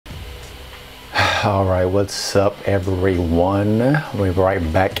All right, what's up, everyone? We're right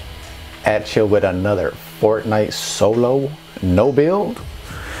back at you with another Fortnite solo no build.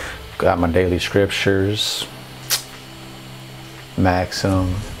 Got my daily scriptures,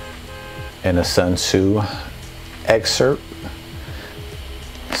 Maxim, and a Sun Tzu excerpt.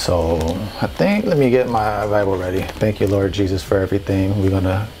 So I think, let me get my Bible ready. Thank you, Lord Jesus, for everything. We're going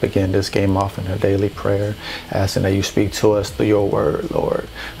to begin this game off in a daily prayer, asking that you speak to us through your word, Lord,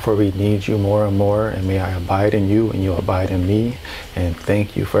 for we need you more and more, and may I abide in you and you abide in me. And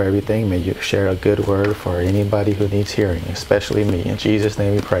thank you for everything. May you share a good word for anybody who needs hearing, especially me. In Jesus'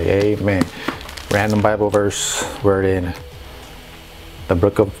 name we pray, amen. Random Bible verse, we're in the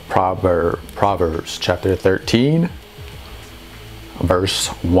book of Proverbs, chapter 13. Verse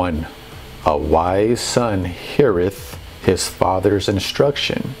 1. A wise son heareth his father's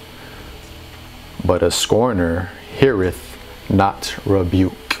instruction, but a scorner heareth not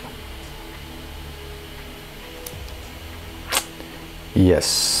rebuke.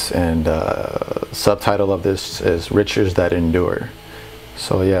 Yes, and subtitle of this is Riches That Endure.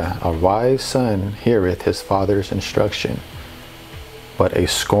 So yeah, a wise son heareth his father's instruction, but a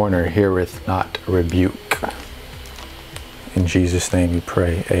scorner heareth not rebuke. In Jesus' name we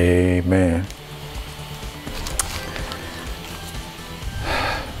pray, amen.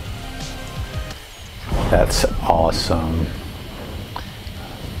 That's awesome.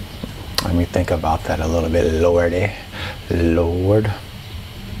 Let me think about that a little bit, Lordy, Lord.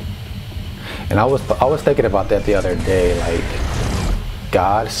 And I was thinking about that the other day. Like,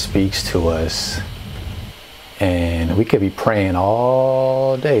 God speaks to us, and we could be praying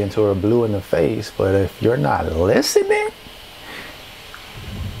all day until we're blue in the face, but if you're not listening,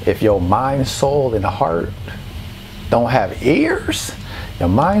 if your mind, soul, and heart don't have ears, your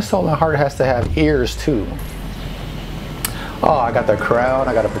mind, soul, and heart has to have ears too. Oh, I got the crown.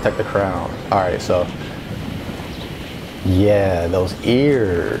 I got to protect the crown. All right, so yeah, those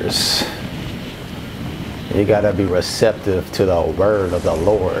ears. You got to be receptive to the word of the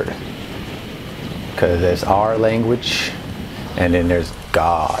Lord, because there's our language and then there's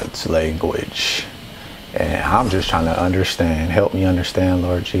God's language. And I'm just trying to understand. Help me understand,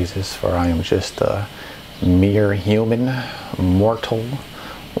 Lord Jesus, for I am just a mere human, mortal,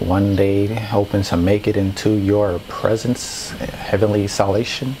 one day hoping to make it into your presence, heavenly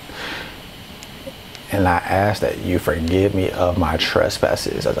salvation. And I ask that you forgive me of my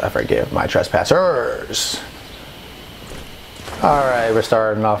trespasses as I forgive my trespassers. All right, we're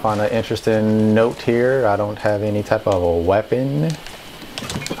starting off on an interesting note here. I don't have any type of a weapon.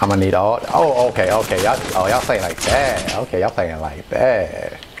 I'm gonna need all. Oh, okay. Y'all playing like that. Okay, y'all playing like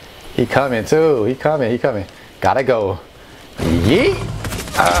that. He coming too. He coming. Gotta go. Yeet.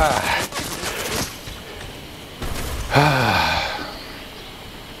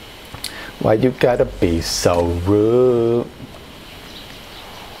 Why you gotta be so rude?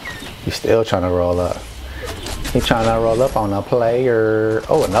 He's still trying to roll up. He trying to roll up on a player.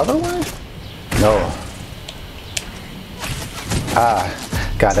 Oh, another one? No.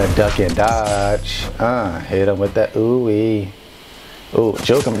 Gotta duck and dodge. Hit him with that ooh-wee. Ooh,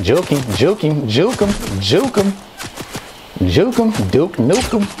 juke him, juke him, juke him, juke him, juke him, juke him, duke,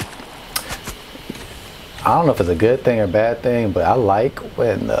 nuke him. I don't know if it's a good thing or bad thing, but I like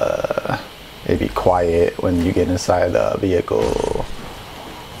when it be quiet when you get inside the vehicle.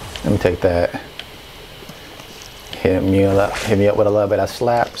 Let me take that. Hit me up with a little bit of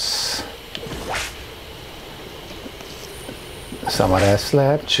slaps. Some of that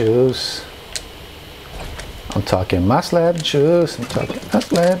slap juice. I'm talking my slap juice. I'm talking my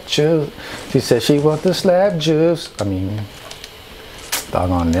slap juice. She said she wants the slap juice. I mean,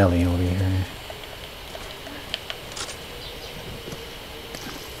 doggone Nelly over here.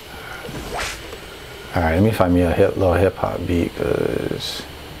 All right, let me find me a little hip hop beat, cause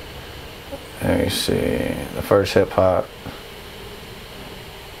let me see. The first hip hop.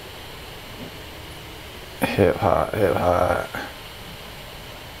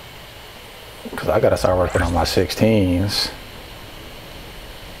 Because I gotta start working on my 16s.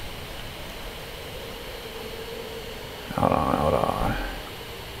 Hold on.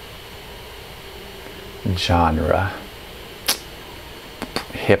 Genre.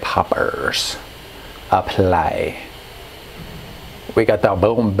 Hip hoppers. Apply. We got that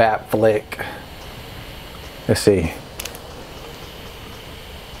boom bap flick. Let's see.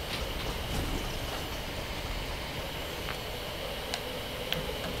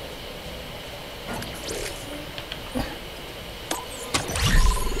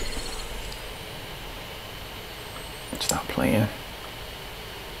 Stop playing.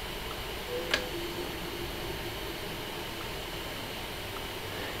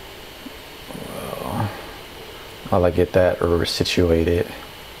 while I get that situated,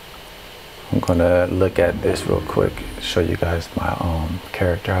 I'm gonna look at this real quick, show you guys my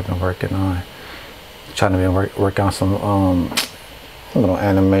character I've been working on. Trying to work on some little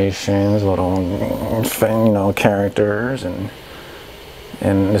animations, little characters, and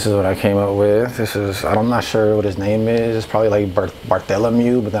this is what I came up with. This is, I'm not sure what his name is. It's probably like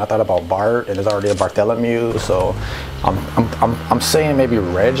Bartholomew, but then I thought about Bart, and there's already a Bartholomew, so I'm saying maybe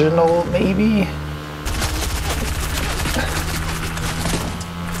Reginald, maybe.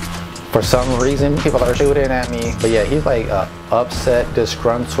 For some reason, people are shooting at me, but yeah, he's like a upset,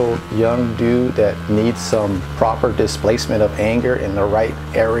 disgruntled young dude that needs some proper displacement of anger in the right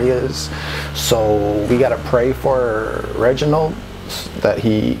areas. So we gotta pray for Reginald that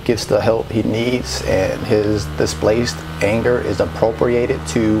he gets the help he needs and his displaced anger is appropriated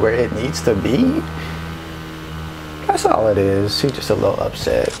to where it needs to be. That's all it is. He's just a little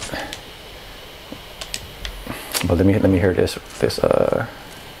upset. But let me hear this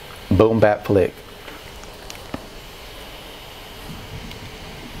boom bap flick.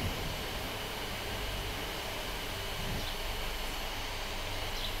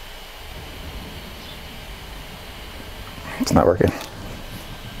 It's not working.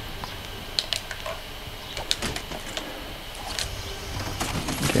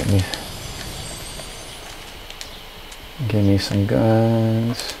 Give me some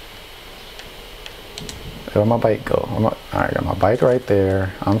guns. Where'd my bike go? Alright, I got my bike right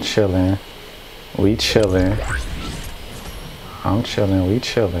there. I'm chilling. We chilling. I'm chilling. We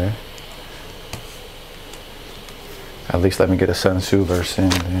chilling. At least let me get a Sun Tzu verse in,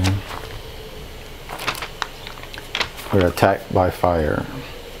 man. We're attacked by fire.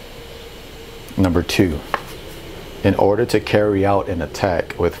 Number 2. In order to carry out an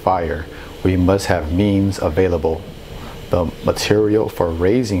attack with fire, we must have means available. The material for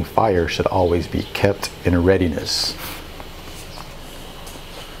raising fire should always be kept in readiness.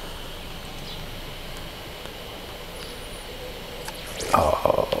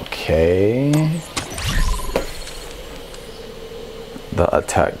 Okay. The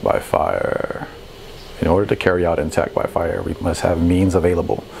attack by fire. In order to carry out an attack by fire, we must have means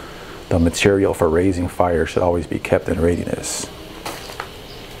available. The material for raising fire should always be kept in readiness.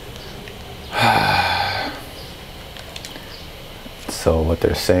 So what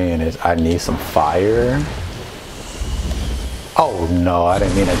they're saying is I need some fire. Oh no, I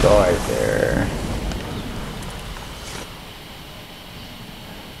didn't mean to go right there.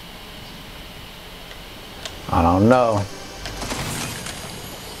 I don't know.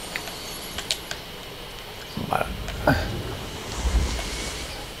 But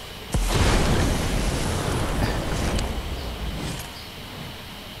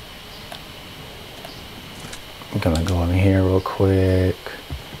I'm gonna go in here real quick.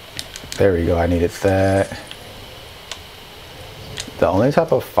 There we go, I needed that. The only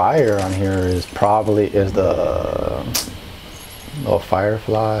type of fire on here is probably the little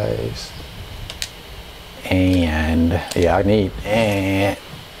fireflies. And yeah, I need and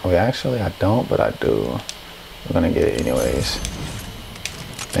wait, actually I don't, but I do. I'm gonna get it anyways.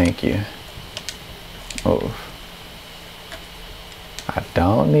 Thank you. Move. I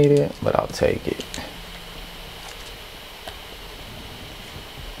don't need it, but I'll take it.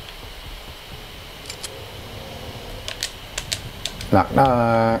 Knock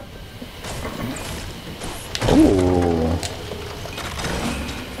knock. Ooh.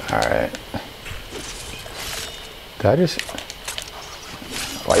 Alright. Did I just...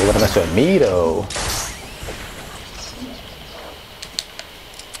 Why you wanna mess with me though?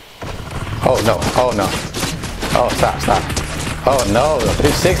 Oh no, oh no. Oh, stop. Oh no,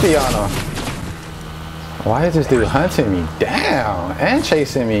 360 on him. Why is this dude hunting me down and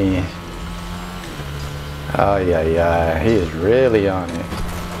chasing me? Oh yeah, he is really on it.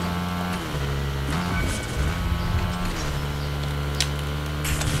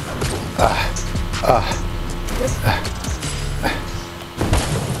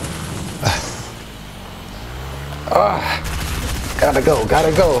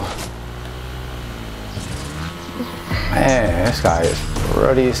 Gotta go. Man, this guy is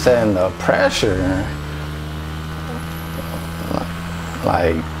really setting the pressure.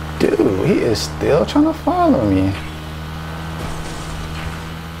 Like, dude, he is still trying to follow me.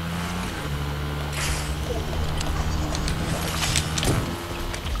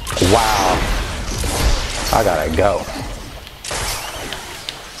 Wow. I gotta go.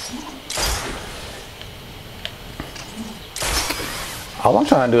 All I'm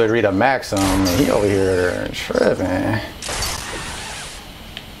trying to do is read a maxim, and he over here tripping.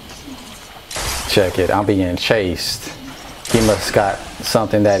 Check it, I'm being chased. He must got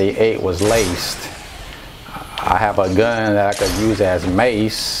something that he ate was laced. I have a gun that I could use as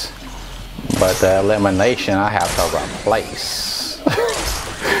mace, but the elimination I have to replace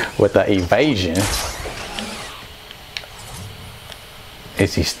with the evasion.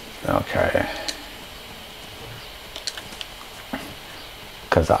 Is he okay?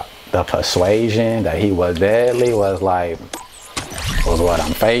 Cause the persuasion that he was deadly was what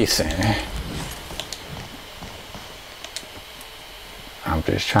I'm facing. I'm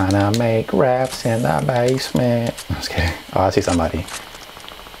just trying to make raps in the basement. I'm just kidding. Oh, I see somebody.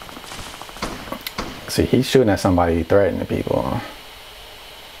 See, he's shooting at somebody, threatening people.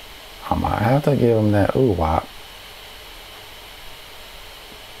 I might have to give him that ooh wop.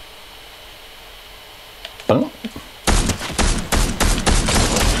 Boom.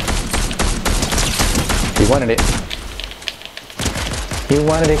 He wanted it. He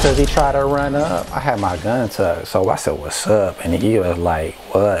wanted it because he tried to run up. I had my gun tucked, so I said, "What's up?" And he was like,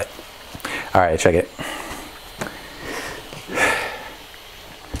 "What?" All right, check it.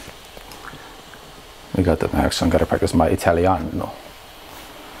 We got the max. I gotta practice my Italiano.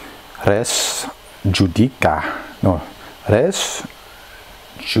 Res judicata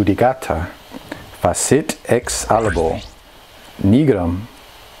facit ex albo nigrum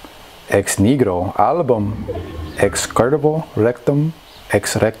ex nigro album ex curvo rectum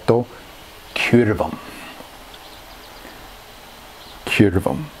ex recto curvum.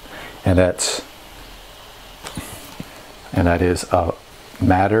 And that is a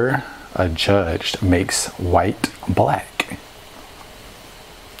matter adjudged makes white black,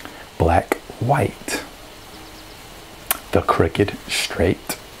 black white, the crooked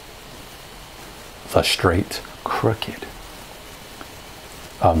straight, the straight crooked,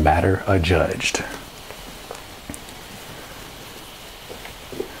 a matter adjudged.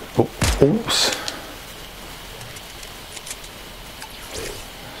 Oops.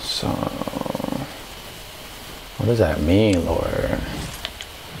 So, what does that mean, Lord?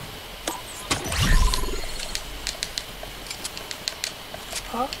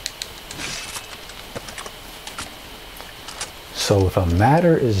 So if a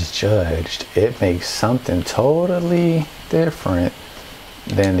matter is judged, it makes something totally different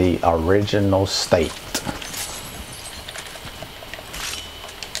than the original state.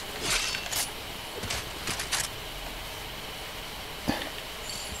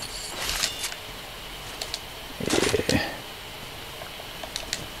 Yeah.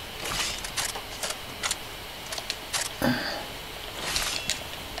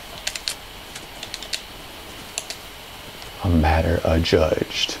 A matter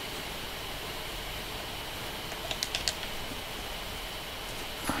adjudged.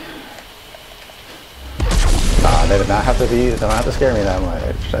 Nah, they did not have to be, they don't have to scare me that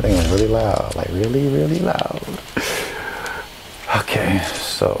much. That thing was really loud, like really, really loud. Okay,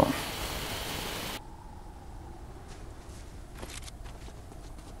 so.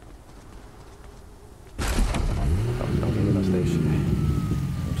 Don't give me no station.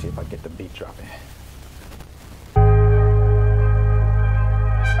 Let me see if I get the beat dropping.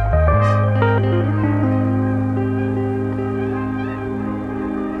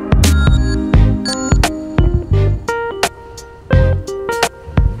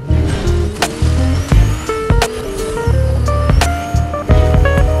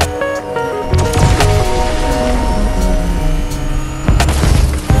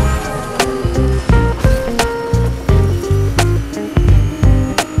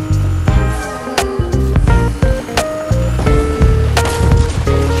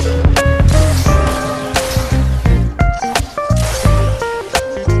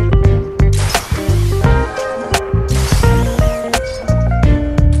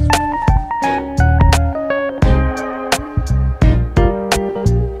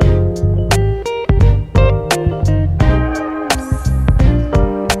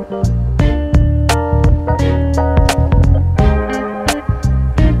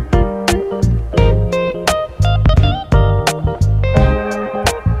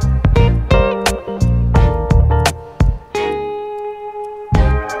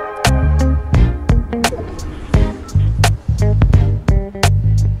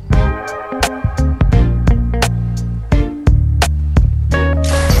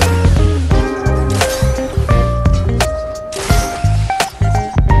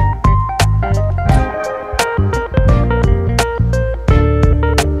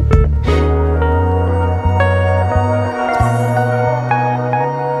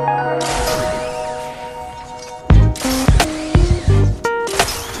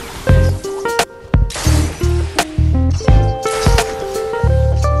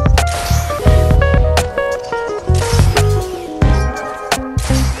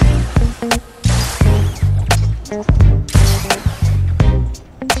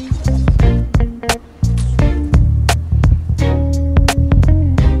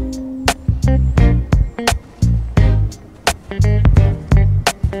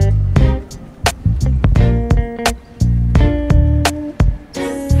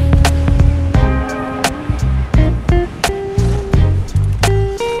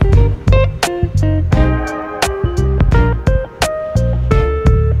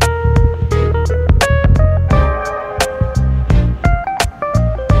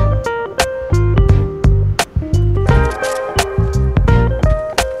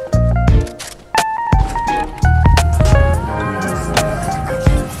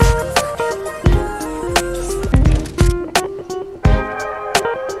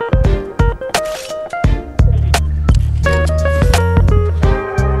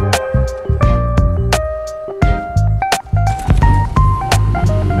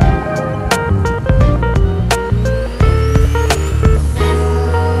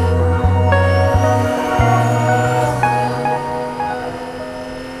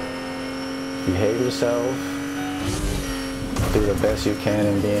 best you can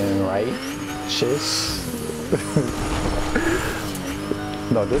in being righteous.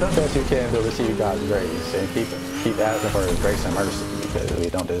 No, do the best you can to receive God's grace, and keep asking for His grace and mercy, because we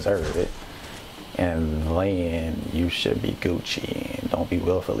don't deserve it. And then you should be Gucci, and don't be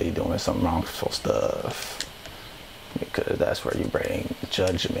willfully doing some wrongful stuff, because that's where you bring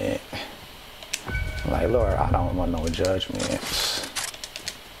judgment. Like, Lord, I don't want no judgments.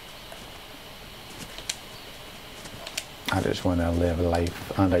 I just want to live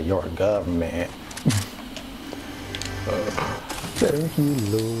life under your government. Thank you,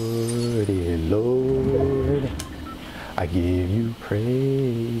 Lord, Lord. I give you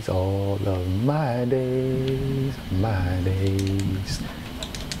praise all of my days,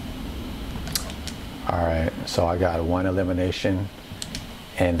 All right, so I got one elimination,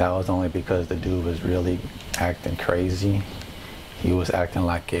 and that was only because the dude was really acting crazy. He was acting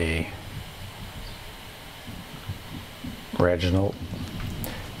like a Reginald,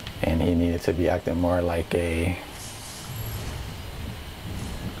 and he needed to be acting more like a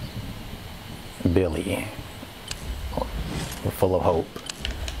Billy, full of hope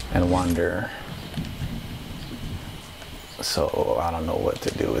and wonder. So I don't know what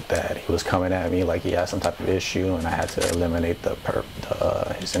to do with that. He was coming at me like he had some type of issue, and I had to eliminate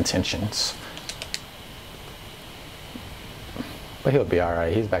his intentions. But he'll be all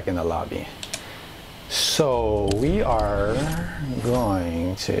right. He's back in the lobby. So we are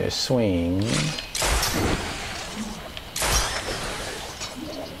going to swing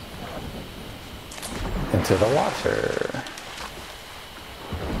into the water.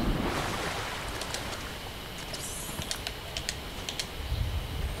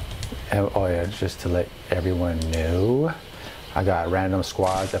 And, oh yeah, just to let everyone know, I got Random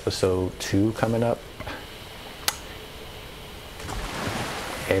Squads episode 2 coming up.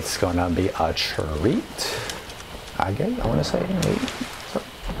 It's gonna be a treat, I guess. I want to say, maybe.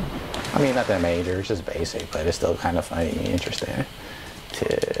 I mean, not that major, it's just basic, but it's still kind of funny and interesting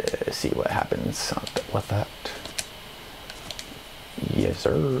to see what happens with that. Yes,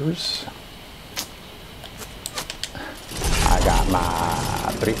 sirs. I got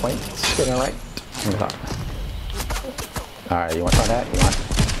my 3 points getting right. All right, you want to try that? You want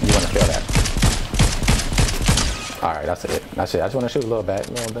to feel that? All right, that's it. That's it. I just want to shoot a little bit,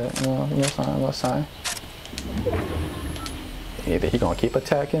 little sign. Either he gonna keep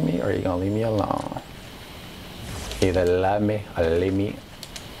attacking me, or he gonna leave me alone. Either love me or leave me.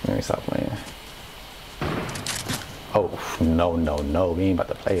 Let me stop playing. Oh no, we ain't about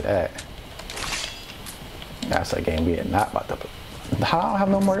to play that. That's a game we are not about to play. How I don't have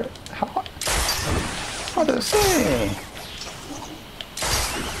no more. How? What the thing?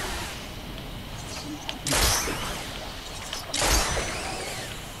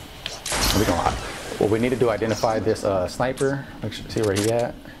 We gonna. What we need to do, identify this sniper. See where he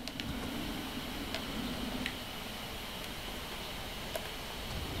at.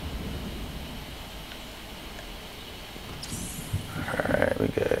 Alright, we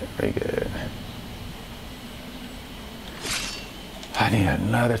good. I need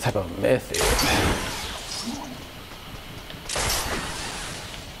another type of method.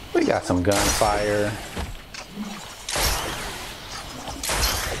 We got some gunfire.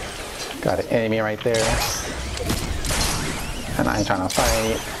 Got an enemy right there. And I ain't trying to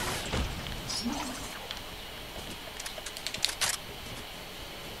fight.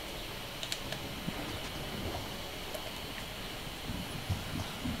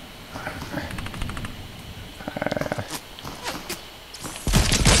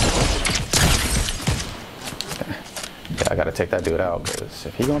 Yeah, I gotta take that dude out, because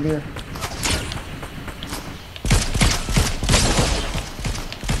if he gonna be here.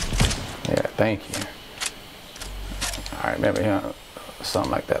 Yeah, thank you. I remember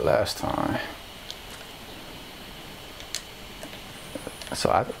something like that last time. So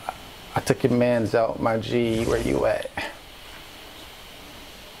I took your mans out, my G. Where you at?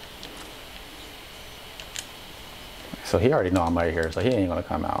 So he already know I'm right here, so he ain't gonna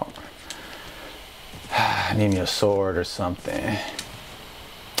come out. I need me a sword or something.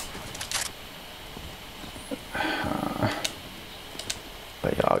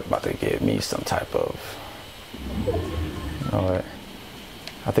 But y'all about to give me some type of. You know what?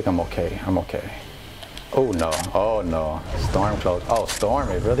 I think I'm okay. Oh no! Oh no! Storm close. Oh, Storm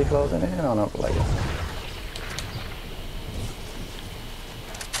is really closing in. I don't know, like.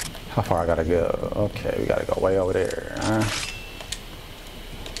 How far I gotta go? Okay, we gotta go way over there. Huh?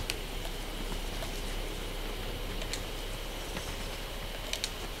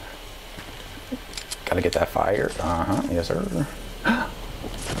 Gotta get that fire. Yes, sir.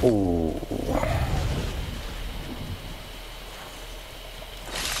 Ooh.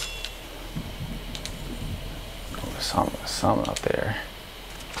 Some up there.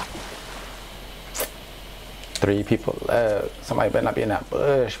 3 people left. Somebody better not be in that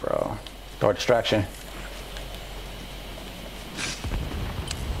bush, bro. Throw a distraction.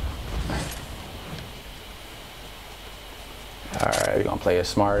 Alright, we're gonna play it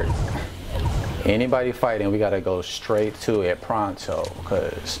smart. Anybody fighting, we gotta go straight to it pronto,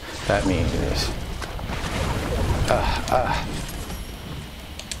 because that means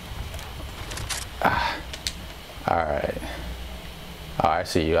alright. Oh, I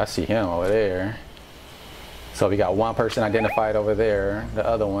see you. I see him over there. So we got one person identified over there. The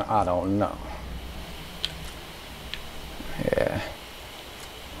other one, I don't know. Yeah.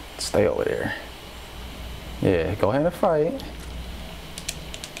 Stay over there. Yeah, go ahead and fight.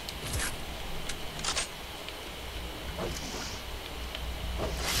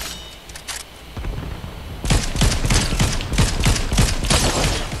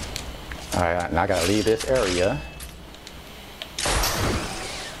 Alright, now I gotta leave this area.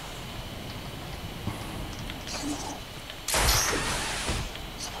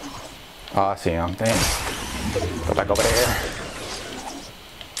 Oh, I see him. Damn. Go back over there.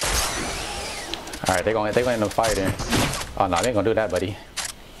 Alright, they're gonna end up fighting. Oh no, they ain't gonna do that, buddy.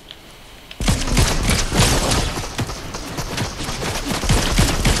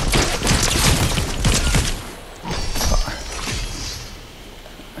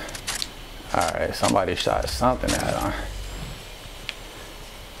 Alright, somebody shot something at him.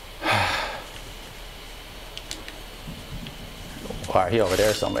 Alright, he over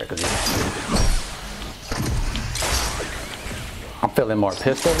there somewhere, cause I'm feeling more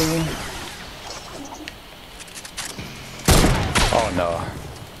pistol-y. Oh no.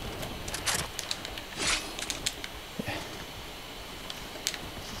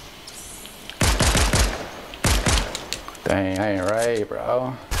 Dang, I ain't right,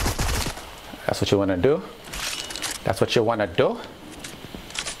 bro. That's what you wanna do? That's what you wanna do?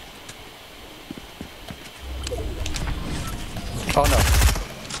 Oh no.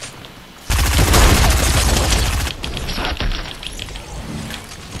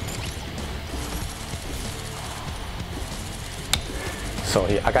 So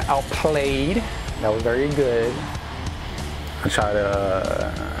yeah, I got outplayed. That was very good. I tried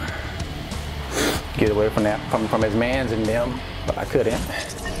to get away from that, from his mans and them, but I couldn't.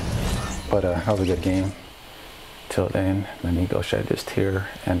 But that was a good game. Till then, let me go shed this tear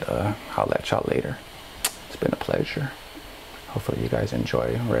and I'll let y'all later. It's been a pleasure. Hopefully you guys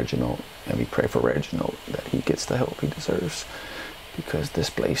enjoy Reginald, and we pray for Reginald that he gets the help he deserves, because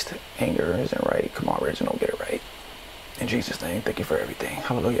displaced anger isn't right. Come on, Reginald, get it right. In Jesus' name, thank you for everything.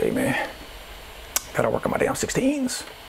 Hallelujah, amen. Gotta work on my damn 16s.